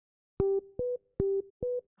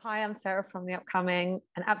Hi, I'm Sarah from The Upcoming.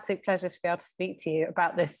 An absolute pleasure to be able to speak to you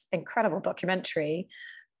about this incredible documentary.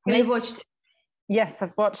 Have you watched it? Yes,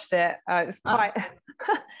 I've watched it. It's quite,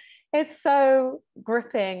 it's so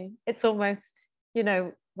gripping. It's almost,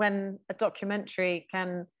 when a documentary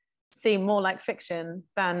can seem more like fiction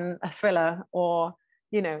than a thriller or,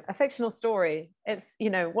 a fictional story. It's,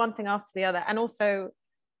 one thing after the other. And also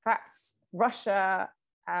perhaps Russia,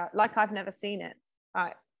 like I've never seen it.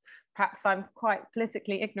 Perhaps I'm quite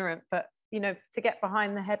politically ignorant, but to get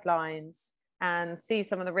behind the headlines and see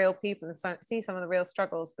some of the real people and see some of the real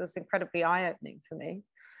struggles was incredibly eye-opening for me.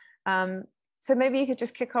 So maybe you could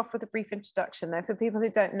just kick off with a brief introduction, though, for people who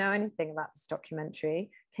don't know anything about this documentary.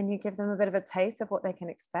 Can you give them a bit of a taste of what they can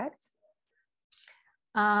expect?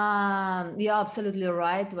 You're absolutely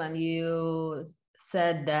right when you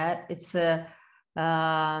said that. It's a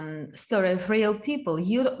story of real people.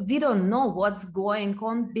 We don't know what's going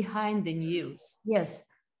on behind the news. Yes,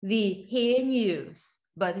 we hear news,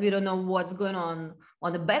 but we don't know what's going on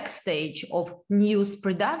the backstage of news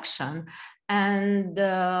production. And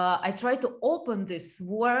I try to open this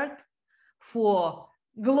word for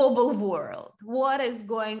global world. What is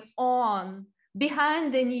going on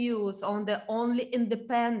behind the news on the only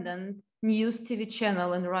independent news TV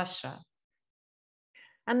channel in Russia?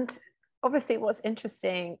 And obviously, what's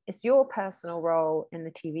interesting is your personal role in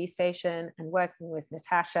the TV station and working with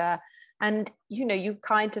Natasha. And, you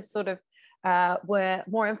kind of sort of were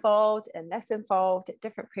more involved and less involved at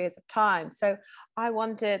different periods of time. So I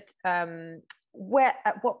wondered,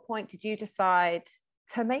 at what point did you decide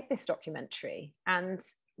to make this documentary? And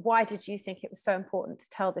why did you think it was so important to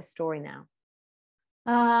tell this story now?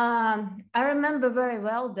 I remember very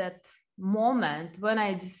well that moment when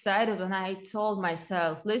I told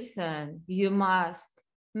myself, listen, you must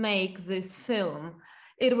make this film.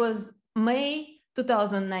 It was May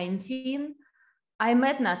 2019. I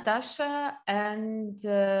met Natasha and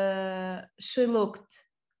she looked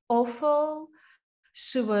awful.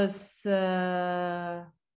 She was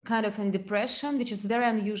kind of in depression, which is very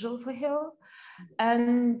unusual for her.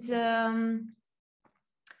 And, her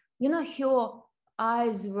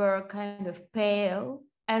eyes were kind of pale.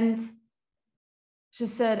 And she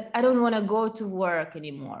said, I don't want to go to work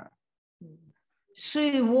anymore.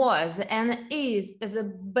 She was and is as a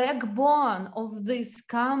backbone of this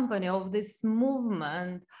company, of this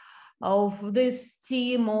movement, of this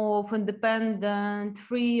team of independent,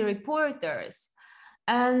 free reporters.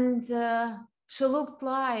 And she looked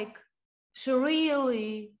like she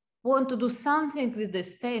really wanted to do something with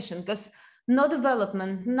this station, because no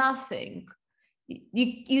development, nothing.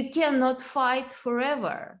 You cannot fight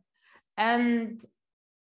forever. And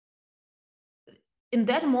in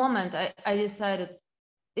that moment, I decided,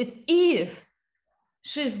 it's if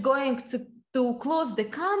she's going to close the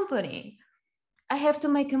company, I have to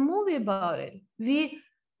make a movie about it. We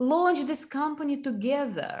launched this company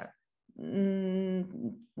together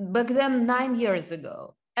back then, 9 years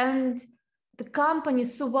ago. And the company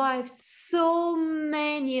survived so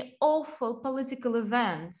many awful political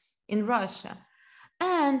events in Russia.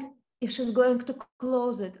 And if she's going to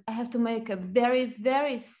close it, I have to make a very,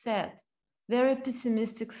 very sad, very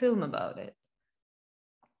pessimistic film about it.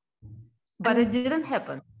 But it didn't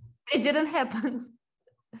happen. It didn't happen.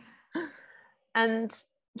 And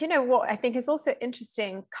what I think is also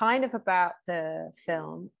interesting kind of about the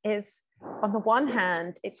film is, on the one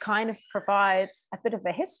hand, it kind of provides a bit of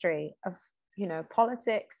a history of,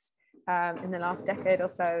 politics in the last decade or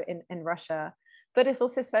so in Russia, but it's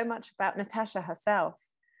also so much about Natasha herself,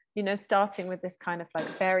 starting with this kind of like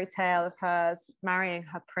fairy tale of hers marrying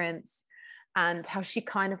her prince, and how she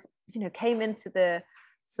kind of, came into the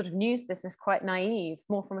sort of news business quite naive,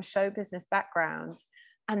 more from a show business background,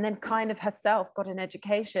 and then kind of herself got an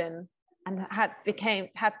education and had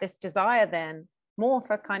this desire then more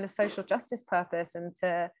for kind of social justice purpose and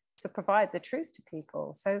to provide the truth to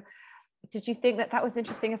people. So did you think that was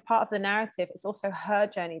interesting as part of the narrative? It's also her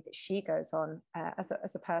journey that she goes on as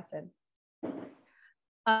a person.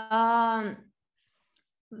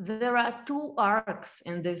 There are two arcs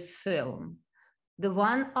in this film. The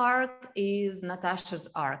one arc is Natasha's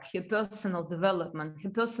arc, her personal development,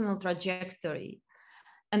 her personal trajectory.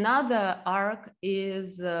 Another arc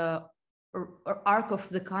is arc of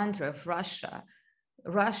the country of Russia,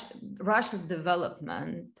 Russia's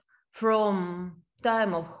development from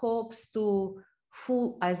time of hopes to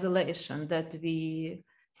full isolation that we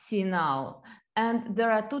see now. And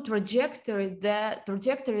there are two trajectories that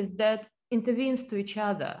intervenes to each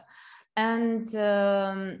other. And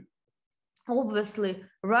obviously,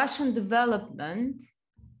 Russian development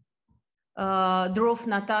drove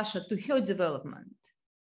Natasha to her development.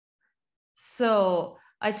 So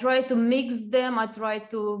I try to mix them. I try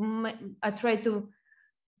to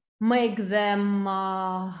make them.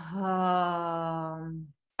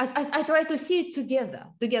 I try to see it together.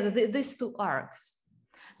 These two arcs,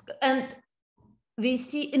 and we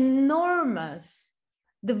see enormous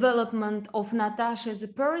development of Natasha as a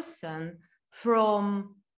person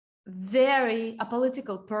from very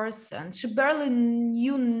apolitical person. She barely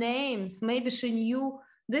knew names. Maybe she knew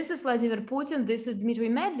this is Vladimir Putin, this is Dmitry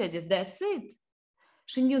Medvedev, that's it.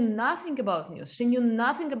 She knew nothing about news. She knew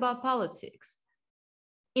nothing about politics.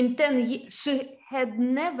 In 10 years, she had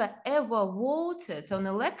never ever voted on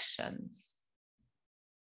elections.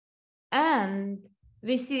 And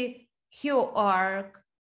we see her arc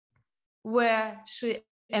where she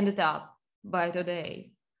ended up by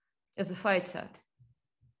today as a fighter.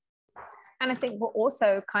 And I think what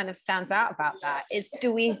also kind of stands out about that is,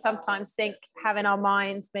 do we sometimes have in our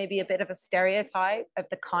minds maybe a bit of a stereotype of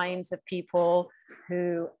the kinds of people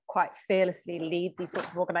who quite fearlessly lead these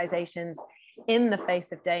sorts of organizations in the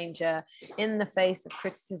face of danger, in the face of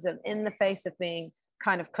criticism, in the face of being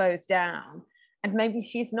kind of closed down? And maybe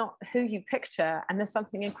she's not who you picture. And there's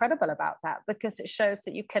something incredible about that, because it shows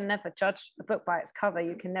that you can never judge a book by its cover.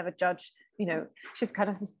 You can never judge, she's kind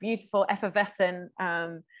of this beautiful, effervescent,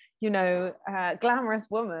 glamorous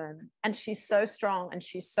woman. And she's so strong and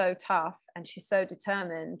she's so tough and she's so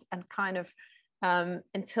determined, and kind of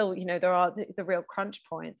until, there are the real crunch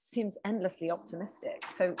points, seems endlessly optimistic.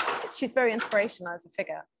 So she's very inspirational as a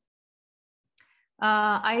figure.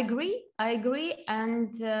 I agree.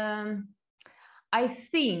 And I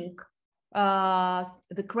think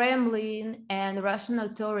the Kremlin and Russian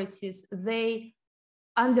authorities, they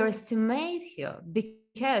underestimate her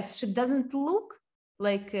because she doesn't look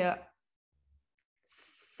like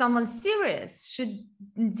someone serious. She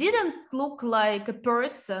didn't look like a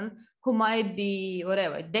person who might be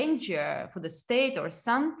whatever danger for the state or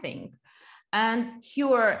something. And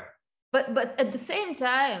but at the same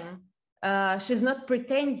time, she's not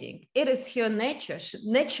pretending. It is her nature.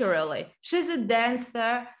 Naturally, she's a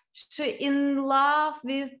dancer. She's in love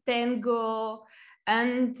with tango,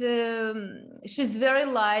 and she's very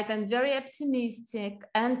light and very optimistic.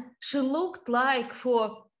 And she looked like,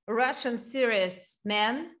 for Russian serious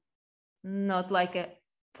men, not like a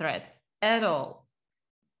threat at all.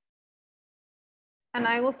 And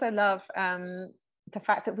I also love the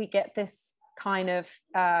fact that we get this kind of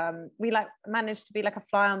we manage to be like a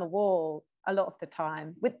fly on the wall a lot of the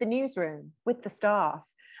time with the newsroom, with the staff,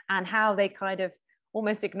 and how they kind of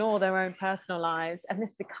almost ignore their own personal lives, and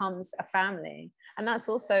this becomes a family. And that's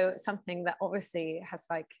also something that obviously has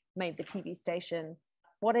made the TV station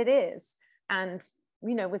what it is. And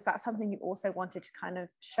was that something you also wanted to kind of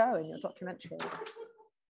show in your documentary?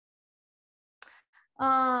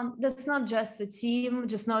 That's not just a team,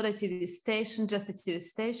 just not a TV station, just a TV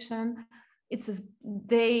station.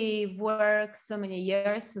 They work so many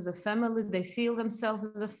years as a family. They feel themselves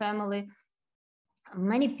as a family.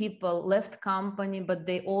 Many people left company, but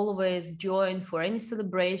they always join for any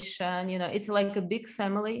celebration. It's like a big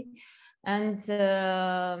family. And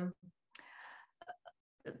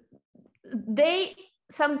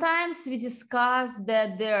sometimes we discuss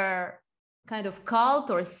that they're kind of cult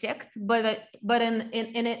or sect, but in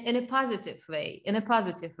a positive way,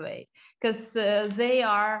 because they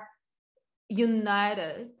are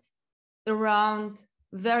united around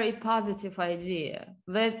very positive idea,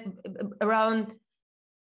 around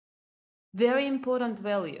very important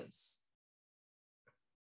values.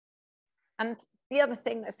 And the other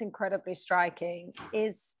thing that's incredibly striking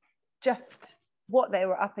is just what they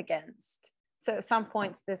were up against. So at some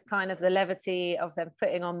points, there's kind of the levity of them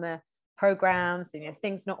putting on the programs, and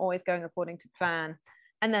things not always going according to plan.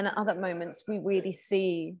 And then at other moments, we really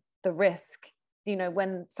see the risk,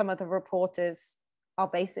 when some of the reporters are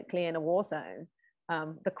basically in a war zone.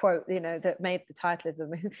 The quote, that made the title of the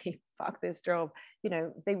movie, "Fuck this job,"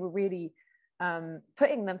 they were really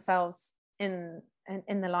putting themselves in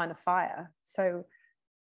the line of fire. So,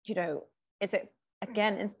 is it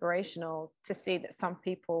again inspirational to see that some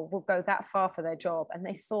people will go that far for their job, and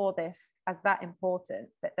they saw this as that important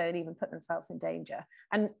that they'd even put themselves in danger?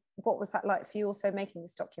 And what was that like for you also making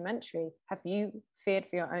this documentary? Have you feared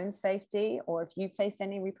for your own safety, or have you faced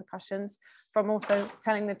any repercussions from also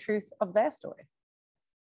telling the truth of their story?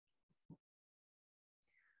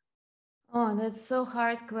 Oh, that's so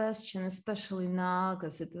hard question, especially now,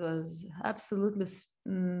 because it was absolutely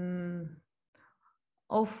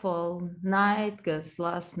awful night, because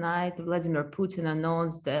last night Vladimir Putin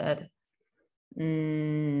announced that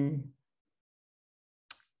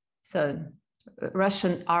so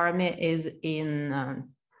Russian army is in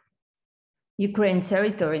Ukraine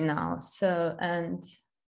territory now. So, and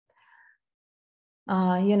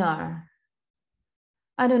You know,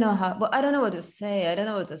 I don't know how, but I don't know what to say. I don't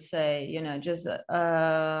know what to say, you know, just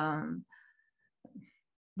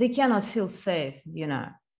they cannot feel safe, you know.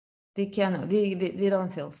 We cannot, we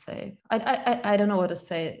don't feel safe. I don't know what to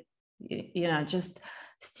say, you know, just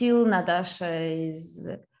still Natasha is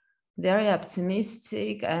very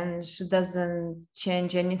optimistic and she doesn't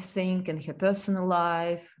change anything in her personal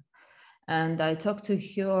life. And I talked to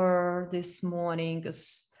her this morning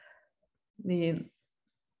because we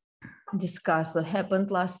discussed what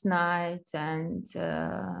happened last night. And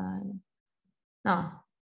no,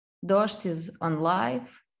 Dozhd is on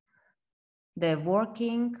live. They're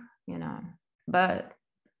working, you know, but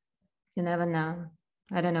you never know.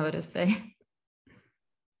 I don't know what to say.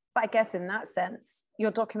 But I guess in that sense,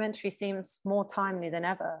 your documentary seems more timely than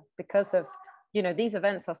ever because of, you know, these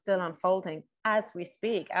events are still unfolding as we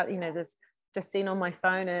speak. You know, there's just seen on my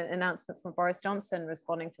phone an announcement from Boris Johnson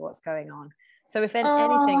responding to what's going on. So if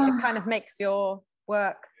anything, it kind of makes your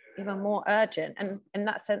work even more urgent. And in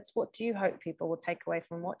that sense, what do you hope people will take away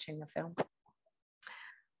from watching the film?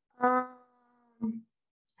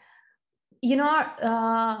 You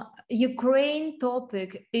know, Ukraine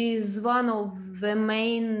topic is one of the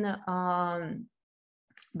main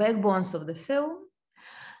backbones of the film.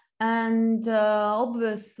 And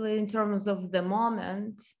obviously, in terms of the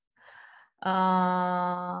moment,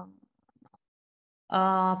 I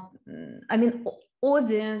mean,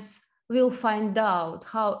 audience will find out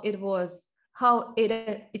how it was, how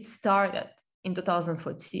it started in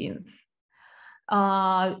 2014.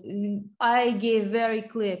 I gave very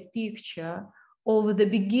clear picture of the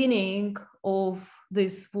beginning of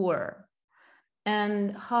this war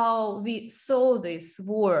and how we saw this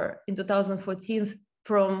war in 2014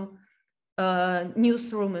 from a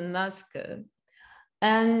newsroom in Moscow.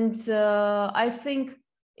 And I think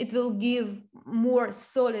it will give more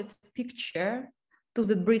solid picture to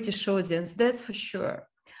the British audience, that's for sure.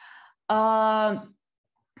 Another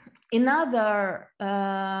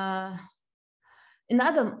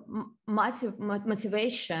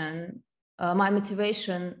motivation, my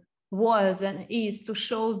motivation was and is to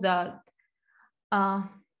show that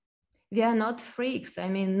we are not freaks. I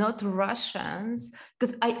mean, not Russians,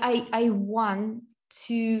 because I want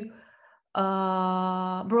to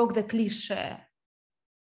broke the cliche.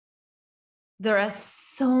 There are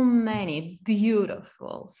so many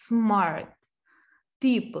beautiful, smart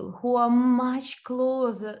people who are much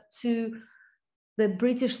closer to the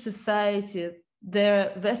British society,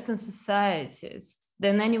 their Western societies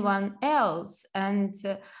than anyone else. And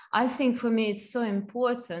I think for me, it's so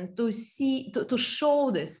important to see, to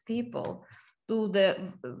show these people to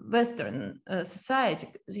the Western society,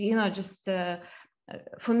 you know, just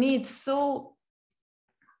for me, it's so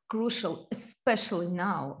crucial, especially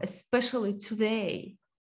now, especially today.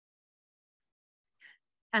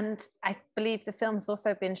 And I believe the film's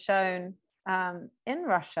also been shown in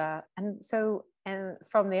Russia. And so, and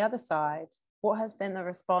from the other side, what has been the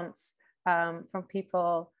response from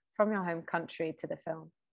people from your home country to the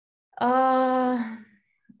film?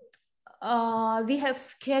 We have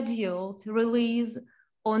scheduled release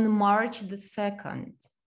on March the 2nd.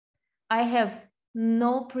 I have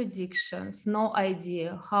no predictions, no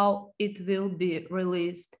idea how it will be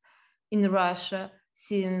released in Russia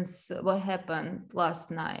since what happened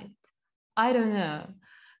last night. I don't know.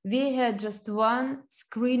 We had just one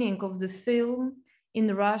screening of the film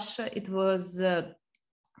in Russia. It was a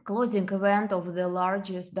closing event of the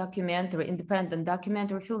largest independent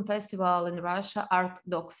documentary film festival in Russia, Art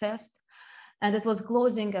Doc Fest. And it was a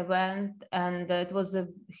closing event, and it was a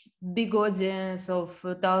big audience of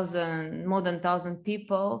more than 1,000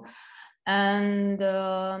 people. And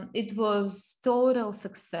it was total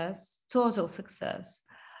success, total success.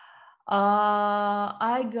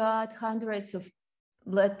 I got hundreds of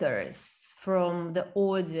letters from the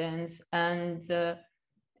audience, and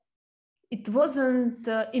it wasn't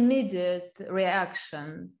immediate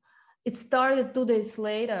reaction. It started 2 days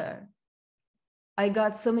later. I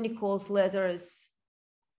got so many calls, letters.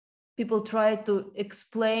 People tried to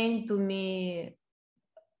explain to me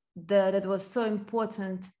that it was so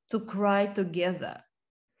important to cry together,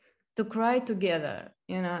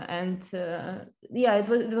 you know, and yeah,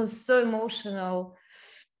 it was so emotional.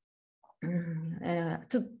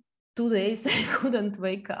 2 days I couldn't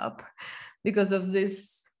wake up because of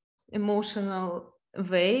this emotional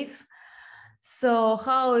wave. So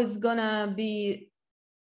how it's gonna be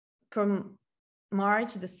from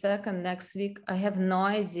March the 2nd next week, I have no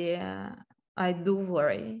idea. I do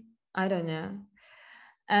worry. I don't know.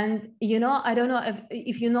 And you know, I don't know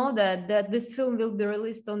if you know that this film will be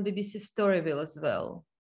released on BBC Storyville as well.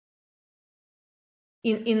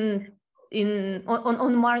 In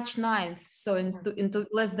on March 9th, so into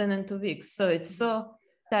less than in 2 weeks. So it's so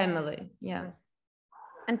timely. Yeah.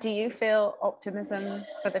 And do you feel optimism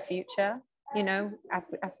for the future, you know,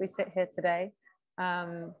 as we sit here today?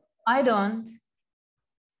 I don't.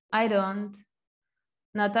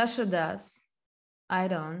 Natasha does. I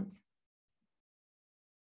don't.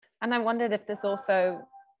 And I wondered if there's also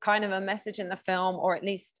kind of a message in the film, or at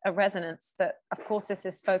least a resonance, that of course this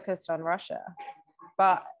is focused on Russia,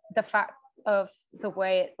 but the fact of the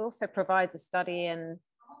way it also provides a study in,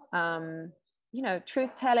 you know,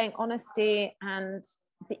 truth-telling, honesty, and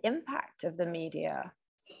the impact of the media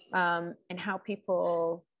in how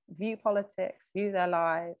people view politics, view their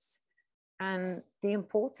lives, and the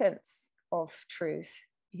importance of truth.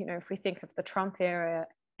 You know, if we think of the Trump era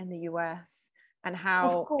in the US and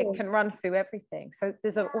how it can run through everything. So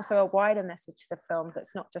there's also a wider message to the film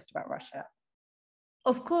that's not just about Russia.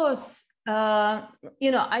 Of course,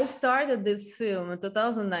 you know, I started this film in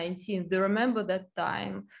 2019. Do you remember that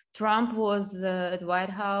time? Trump was at White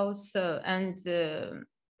House and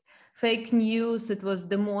fake news, it was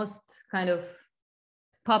the most kind of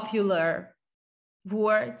popular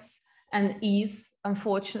words and is,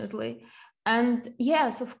 unfortunately. And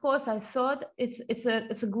yes, of course, I thought it's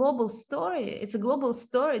a global story. It's a global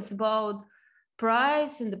story. It's about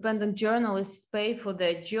price independent journalists pay for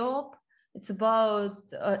their job. It's about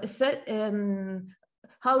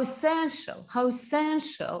how essential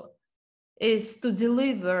is to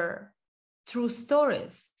deliver true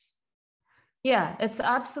stories. Yeah, it's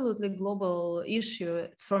absolutely global issue.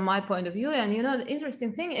 It's from my point of view. And you know, the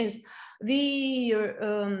interesting thing is we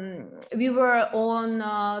were on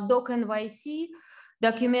Doc NYC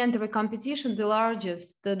documentary competition, the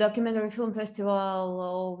largest documentary film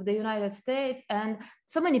festival of the United States. And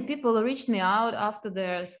so many people reached me out after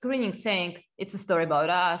the screening saying, it's a story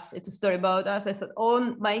about us. It's a story about us. I thought,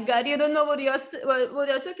 oh my God, you don't know what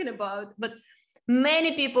you're talking about. But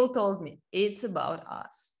many people told me it's about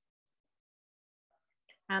us.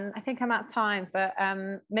 And I think I'm out of time, but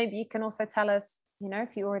maybe you can also tell us, you know,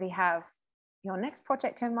 if you already have your next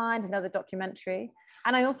project in mind, another documentary.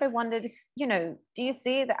 And I also wondered if, you know, do you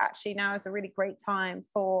see that actually now is a really great time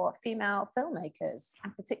for female filmmakers,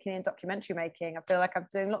 and particularly in documentary making? I feel like I'm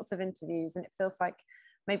doing lots of interviews and it feels like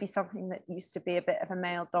maybe something that used to be a bit of a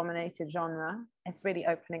male dominated genre is really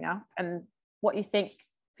opening up, and what you think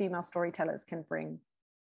female storytellers can bring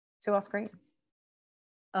to our screens.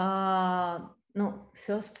 No,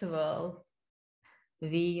 first of all,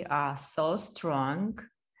 we are so strong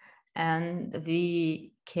and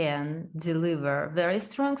we can deliver very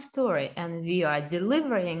strong story, and we are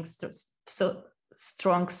delivering so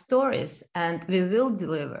strong stories, and we will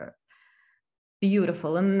deliver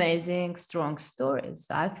beautiful, amazing, strong stories.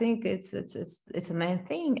 I think it's a main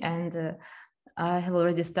thing. And I have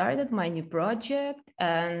already started my new project,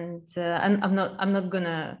 and I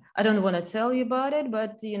don't want to tell you about it,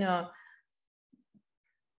 but you know,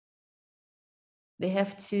 we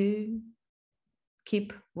have to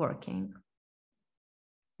keep working.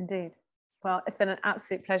 Indeed. Well, it's been an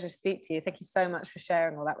absolute pleasure to speak to you. Thank you so much for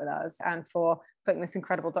sharing all that with us and for putting this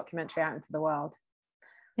incredible documentary out into the world.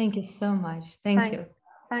 Thank you so much. Thank you.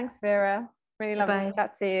 Thanks, Vera. Really lovely to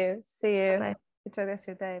chat to you. See you. Bye. Enjoy the rest of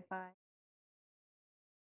your day. Bye.